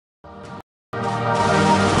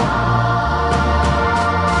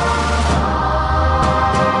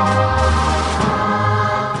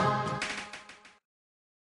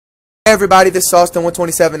everybody, this is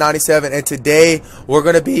Austin12797, and today we're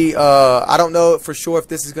gonna be I don't know for sure if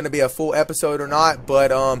this is gonna be a full episode or not,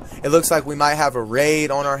 but it looks like we might have a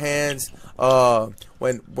raid on our hands.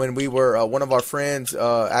 When we were one of our friends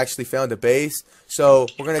actually found a base, so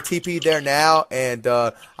we're gonna TP there now, and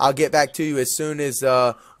I'll get back to you as soon as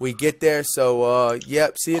we get there. So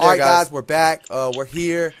yep, see you there. All right, guys, we're back. We're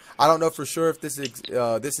here. I don't know for sure if this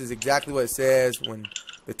is exactly what it says when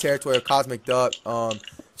the territory of Cosmic Duck.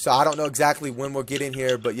 So I don't know exactly when we'll get in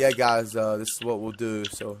here, but yeah, guys, this is what we'll do.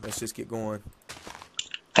 So let's just get going.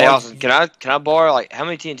 Hey, Austin, can I borrow, like, how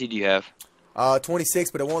many TNT do you have? 26,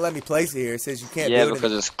 but it won't let me place it here. It says you can't. Yeah, build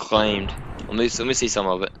because it's claimed. Let me see some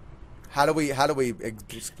of it. How do we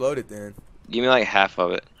explode it then? Give me like half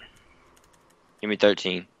of it. Give me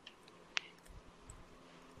 13.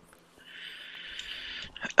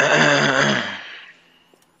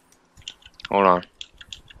 Hold on.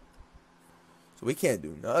 So we can't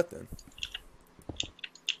do nothing.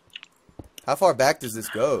 How far back does this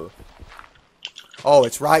go? Oh,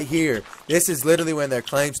 it's right here. This is literally when their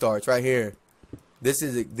claim starts, right here. This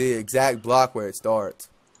is the exact block where it starts.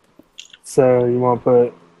 So you want to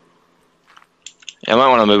put... Yeah, I might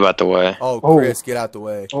want to move out the way. Oh, Chris, get out the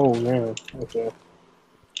way. Oh, man. Okay.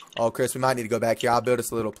 Oh, Chris, we might need to go back here. I'll build us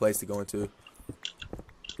a little place to go into.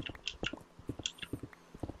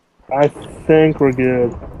 I think we're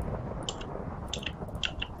good.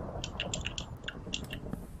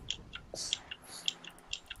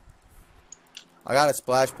 I got a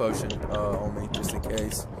splash potion on me, just in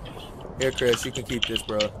case. Here, Chris, you can keep this,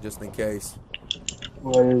 bro, just in case.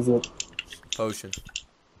 What is it? Potion.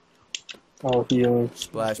 Oh, healing.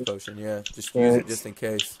 Splash potion, yeah. Just use it just in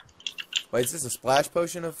case. Wait, is this a splash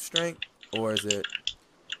potion of strength? Or is it...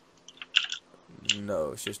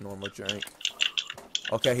 No, it's just normal drink.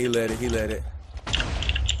 Okay, he lit it,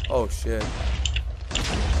 Oh, shit.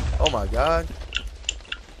 Oh, my God.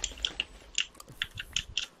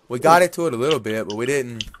 We got into it a little bit, but we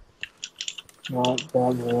didn't... Not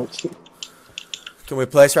that much. Can we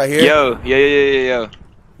place right here? Yo.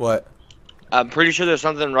 What? I'm pretty sure there's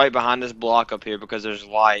something right behind this block up here because there's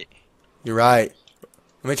light. You're right.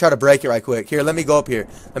 Let me try to break it right quick. Here, let me go up here.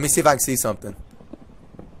 Let me see if I can see something.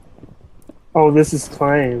 Oh, this is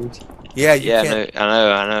claimed. Yeah, you can't...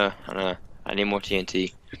 I know. I need more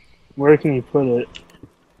TNT. Where can you put it?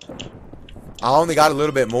 I only got a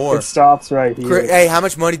little bit more. It stops right here. Hey, how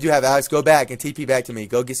much money do you have, Alex? Go back and TP back to me.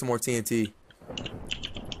 Go get some more TNT.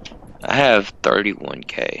 I have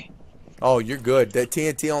 31K. Oh, you're good. That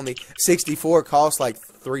TNT only 64 costs like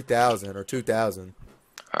 3,000 or 2,000.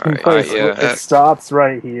 Alright, yeah. It stops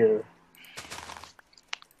right here.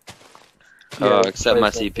 Except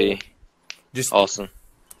my CP. Just awesome.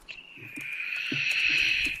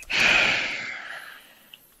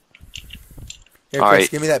 Here, Chris,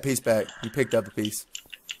 give me that piece back. You picked up a piece.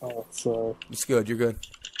 Oh, sorry. It's good. You're good.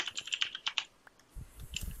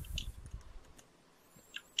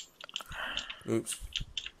 Oops.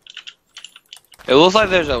 It looks like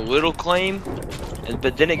there's a little claim,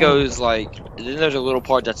 but then it goes like, then there's a little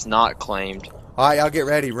part that's not claimed. Alright, y'all get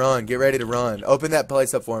ready. Run. Get ready to run. Open that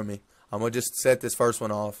place up for me. I'm going to just set this first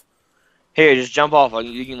one off. Here, just jump off.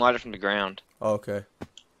 You can light it from the ground. Oh, okay.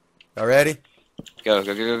 Y'all ready? Go.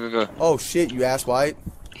 Oh, shit, you ass white.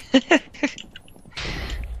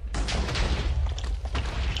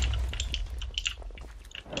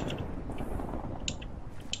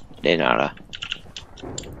 De nada.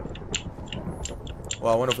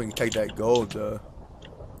 Well, I wonder if we can take that gold, though.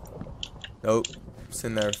 Nope. It's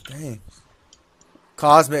in there. Dang.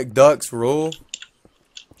 Cosmic Ducks rule.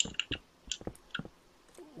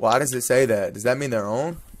 Why does it say that? Does that mean they're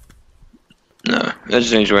own? No, that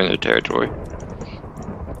just means we're in their territory.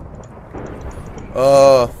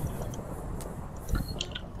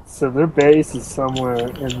 So their base is somewhere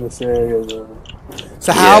in this area, though.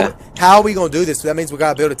 So how are we gonna do this? So that means we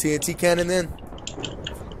gotta build a TNT cannon then?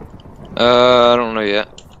 I don't know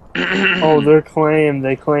yet. Oh, they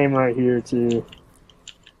claim right here too.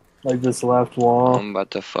 Like this left wall. I'm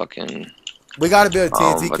about to fucking... We gotta build a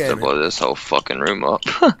TNT I'm about cannon. to blow this whole fucking room up.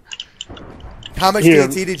 How much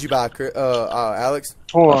TNT did you buy, Alex?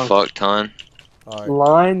 Hold A on. fuck ton. All right.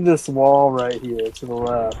 Line this wall right here to the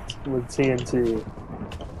left with TNT.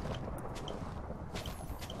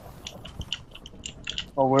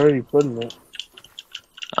 Oh, where are you putting it?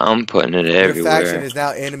 I'm putting it Your everywhere. faction is now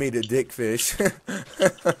enemy to Dickfish.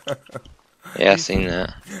 Yeah, I seen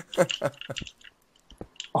that.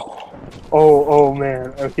 Oh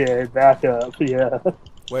man. Okay, back up. Yeah.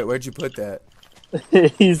 Wait, where'd you put that?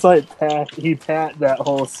 He's like he pat that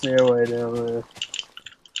whole stairway down there.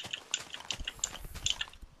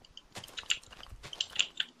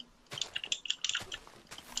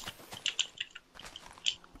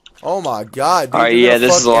 Oh my god, dude. Alright, you're yeah, gonna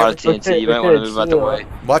this fuck is a lot of every- TNT. You might want to move out the way.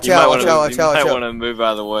 Watch You out, might watch wanna- out, watch out, You watch might out. want to move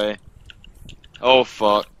out of the way. Oh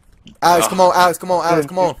fuck. Alex, Oh. come on, Alex, come on, Alex,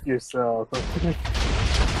 come on. Yourself.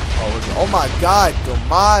 Oh my god,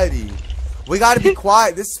 almighty. We gotta be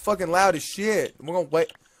quiet. This is fucking loud as shit. We're gonna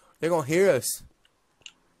wait. They're gonna hear us.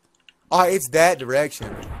 Alright, it's that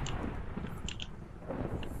direction.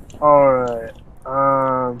 Alright.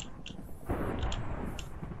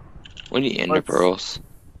 We need ender pearls.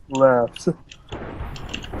 Left.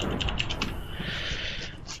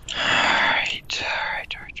 Alright.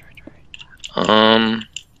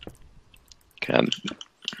 Can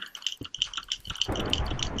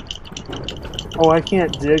Oh, I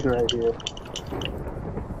can't dig right here.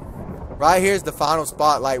 Right here's the final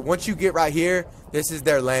spot. Like, once you get right here, this is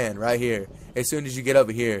their land, right here. As soon as you get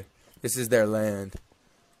over here, this is their land.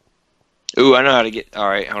 Ooh, I know how to get.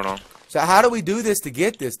 Alright, hold on. So how do we do this to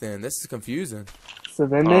get this then? This is confusing. So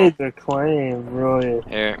they made their claim really.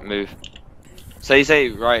 Here, move. So you say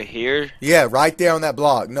right here? Yeah, right there on that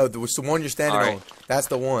block. No, the one you're standing Alright. on. That's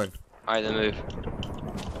the one. Alright, then move.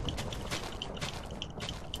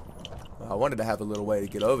 I wanted to have a little way to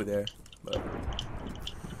get over there, but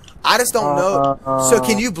I just don't know. So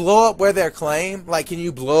can you blow up where their claim? Like, can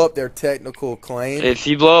you blow up their technical claim? If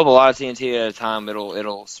you blow up a lot of TNT at a time,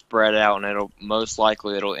 it'll spread out, and it'll most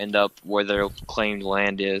likely end up where their claimed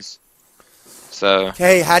land is. So.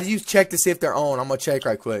 Hey, how do you check to see if they're on? I'm gonna check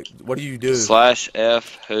right quick. What do you do?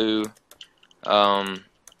 /F who,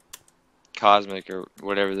 Cosmic or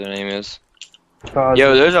whatever the name is.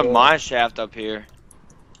 Yo, there's a mine shaft up here.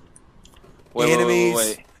 Enemies,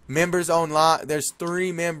 wait. members online. There's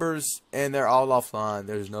 3 members and they're all offline.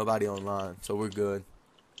 There's nobody online, so we're good.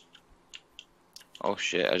 Oh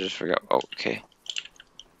shit! I just forgot. Oh, okay.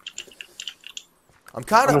 I'm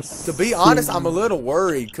kind of, to be honest, I'm a little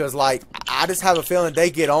worried because, like, I just have a feeling they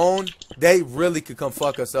get on, they really could come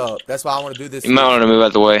fuck us up. That's why I want to do this. You might want to move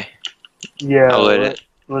out the way. Yeah. I'll let it.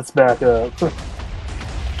 Let's back up.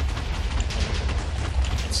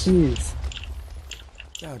 Jeez.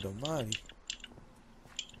 God almighty.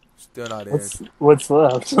 Still not in. What's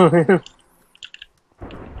left?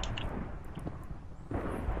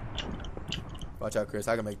 Watch out, Chris.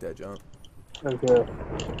 I can make that jump. Okay.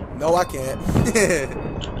 No, I can't.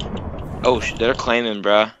 Oh shit! They're claiming,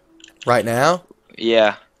 bruh. Right now?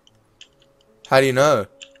 Yeah. How do you know?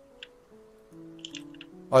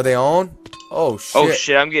 Are they on? Oh shit. Oh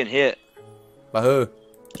shit! I'm getting hit. By who?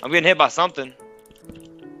 I'm getting hit by something.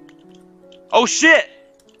 Oh shit!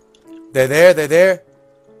 They're there. They're there.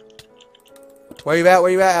 Where you at?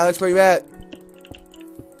 Where you at, Alex? Where you at?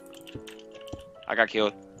 I got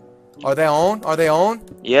killed. Are they on? Are they on?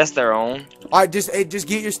 Yes, they're on. All right, just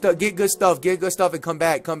get your stuff, get good stuff, and come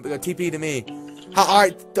back. Come TP to me. All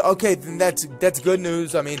right, okay, then that's good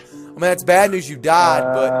news. I mean that's bad news. You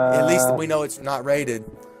died, but at least we know it's not rated.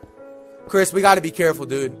 Chris, we got to be careful,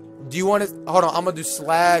 dude. Do you want to? Hold on, I'm gonna do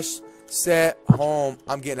 /set home.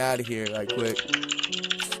 I'm getting out of here, like quick.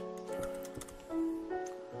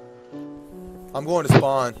 I'm going to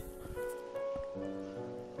spawn.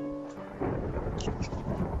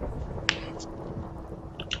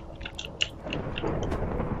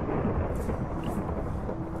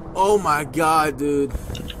 Oh my god, dude.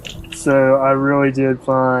 So I really did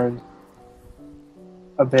find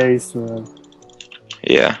a basement.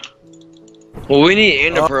 Yeah. Well, we need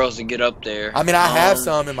ender pearls to get up there. I mean, I have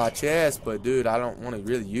some in my chest, but dude, I don't want to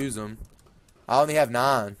really use them. I only have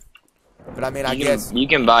 9. But I mean, I guess you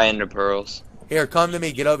can buy ender pearls. Here, come to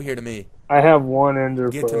me. Get over here to me. I have 1 ender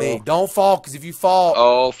Get pearl. to me. Don't fall, because if you fall...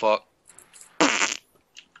 Oh, fuck.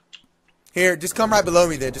 Here, just come right below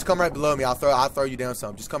me then. Just come right below me. I'll throw you down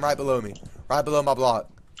some. Just come right below me. Right below my block.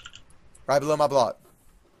 Right below my block.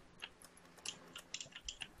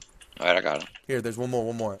 Alright, I got him. Here, there's one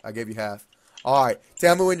more. I gave you half. Alright,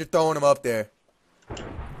 tell me when you're throwing them up there.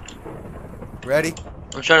 Ready?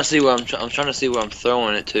 I'm trying to see where I'm trying to see where I'm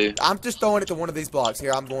throwing it to. I'm just throwing it to one of these blocks.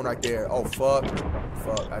 Here, I'm going right there. Oh, fuck.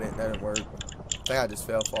 Fuck, that didn't work. I think I just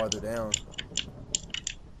fell farther down.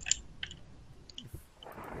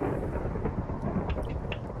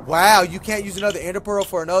 Wow, you can't use another ender pearl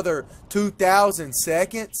for another 2,000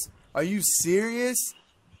 seconds? Are you serious?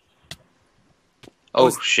 Oh,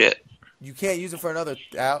 shit. You can't use it for another,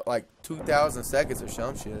 like, 2,000 seconds or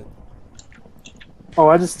some shit. Oh,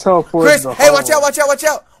 I just teleported. Chris, the hey, hole. watch out, watch out, watch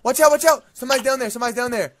out! Watch out, watch out! Somebody's down there, somebody's down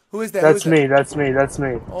there. Who is that? That's me, that's me, that's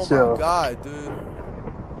me. Oh Chill. my god, dude.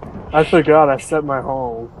 I forgot I set my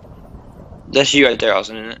home. That's you right there,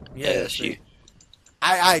 Austin, isn't it? Yeah, That's you.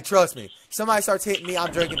 I trust me. Somebody starts hitting me,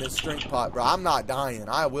 I'm drinking this drink pot, bro. I'm not dying.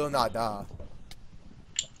 I will not die.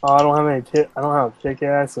 Oh, I don't have any I don't have a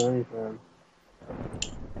pickaxe or anything.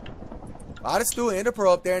 I just threw an ender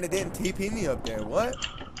pearl up there and it didn't TP me up there. What?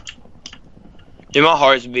 Dude, my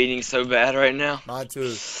heart's beating so bad right now. Mine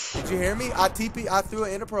too. Did you hear me? I threw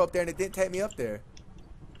an ender pearl up there and it didn't take me up there.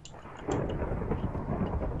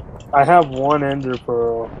 I have one ender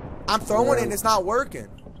pearl. I'm throwing it and it's not working.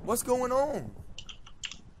 What's going on?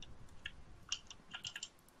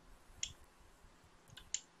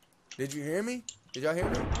 Did you hear me? Did y'all hear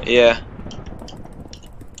me? Yeah.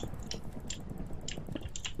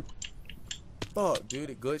 Fuck, dude,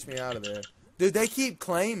 it glitched me out of there. Dude, they keep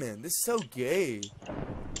claiming. This is so gay.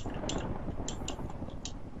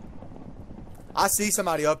 I see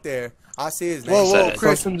somebody up there. I see his name. Whoa,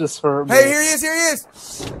 Chris. Something just hurt me. Hey, here he is, here he is.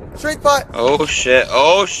 Shrink pot. Oh shit,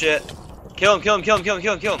 oh shit. Kill him, kill him, kill him, kill him,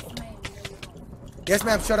 kill him, kill him. Yes,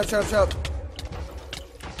 ma'am. Shut up, shut up, shut up.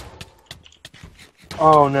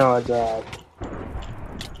 Oh no, I died.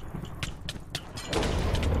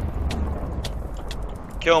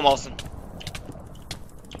 Kill him, Austin.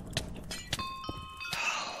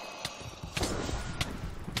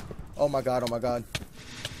 Oh my god, oh my god.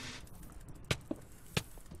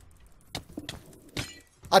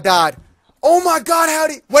 I died. Oh my god, how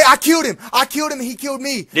did... Wait, I killed him. I killed him and he killed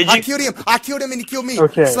me. Did you? I killed him. I killed him and he killed me.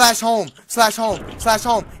 Okay. Slash home. Slash home. Slash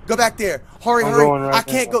home. Go back there. Hurry, I'm hurry. going right I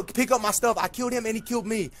can't now. go pick up my stuff. I killed him and he killed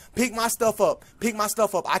me. Pick my stuff up. Pick my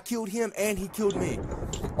stuff up. I killed him and he killed me.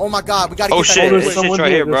 Oh my god, we gotta get shit. that There's This shit's someone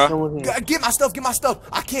right here, There's bro. someone here. Get my stuff, get my stuff.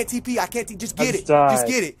 I can't TP. I can't just I get just it. died. Just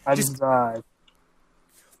get it. I just died.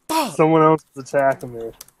 Fuck. Someone else is attacking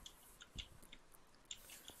me.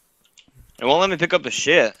 It won't let me pick up the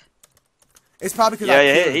shit. It's probably because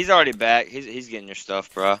Yeah, he's already back. He's getting your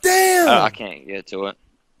stuff, bro. Damn! I can't get to it.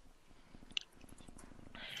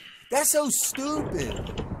 That's so stupid.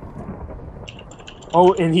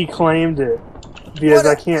 Oh, and he claimed it because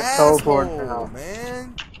I can't teleport asshole, now.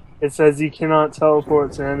 man. It says you cannot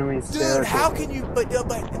teleport to enemies. Dude, how can you? But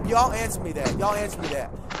y'all answer me that. Y'all answer me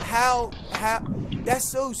that. How? That's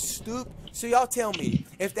so stupid. So y'all tell me,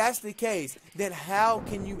 if that's the case, then how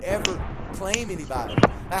can you ever claim anybody?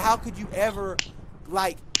 Like, how could you ever,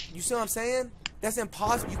 like, you see what I'm saying? That's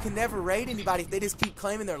impossible. You can never raid anybody if they just keep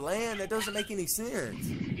claiming their land. That doesn't make any sense.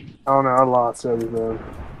 I don't know. I lost everything.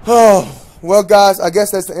 Oh, well, guys, I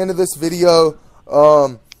guess that's the end of this video.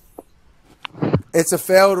 It's a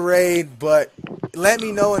failed raid, but let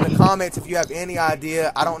me know in the comments if you have any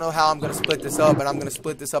idea. I don't know how I'm going to split this up, and I'm going to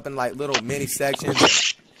split this up in, like, little mini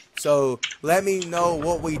sections. So let me know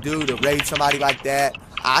what we do to raid somebody like that.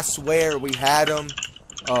 I swear we had them.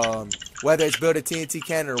 Whether it's build a TNT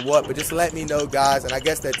cannon or what, but just let me know, guys. And I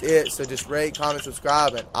guess that's it. So just rate, comment,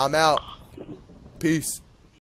 subscribe, and I'm out. Peace.